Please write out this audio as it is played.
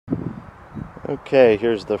Okay,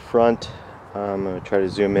 here's the front. I'm going to try to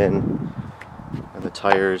zoom in on the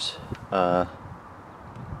tires. You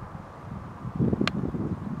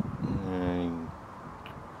can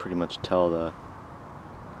pretty much tell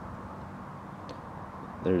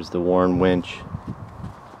there's the worn winch.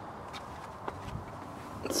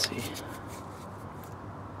 Let's see.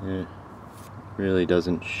 It really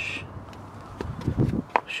doesn't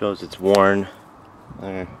shows it's worn.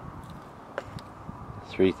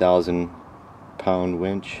 3,000 pound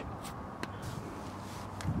winch.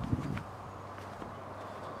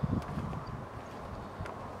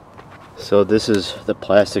 So this is the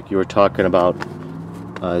plastic you were talking about.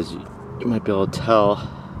 As you might be able to tell,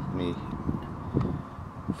 let me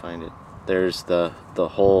find it. There's the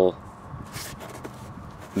hole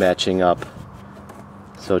matching up,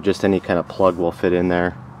 so just any kind of plug will fit in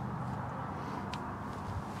there.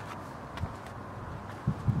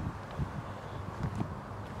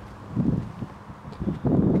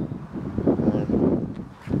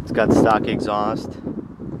 It's got stock exhaust.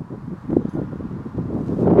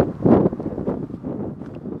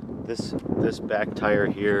 This back tire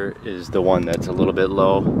here is the one that's a little bit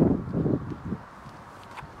low.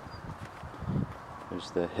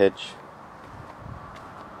 There's the hitch.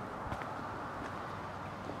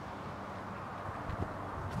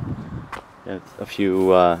 A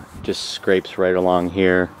few just scrapes right along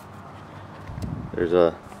here. There's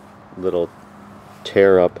a little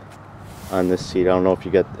tear up on this seat. I don't know if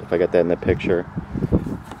I got that in the picture.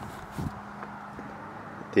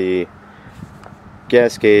 The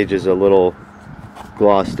gas gauge is a little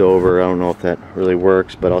glossed over. I don't know if that really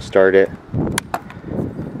works, but I'll start it.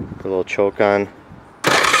 Put a little choke on.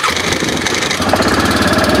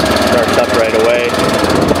 Starts up right away.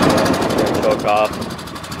 Choke off.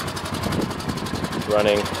 It's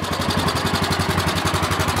running.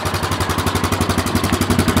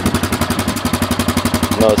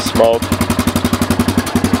 No smoke.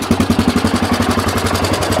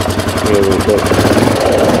 Here we go.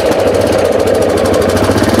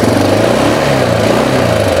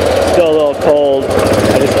 Still a little cold.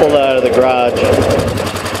 I just pulled it out of the garage.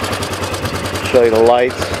 Show you the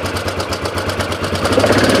lights.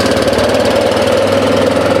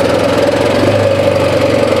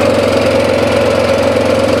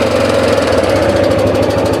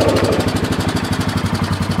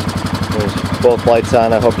 There's both lights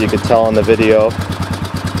on. I hope you could tell in the video.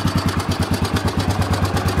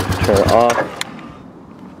 Turn it off.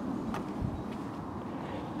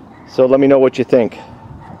 So let me know what you think.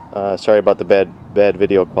 Sorry about the bad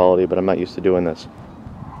video quality, but I'm not used to doing this.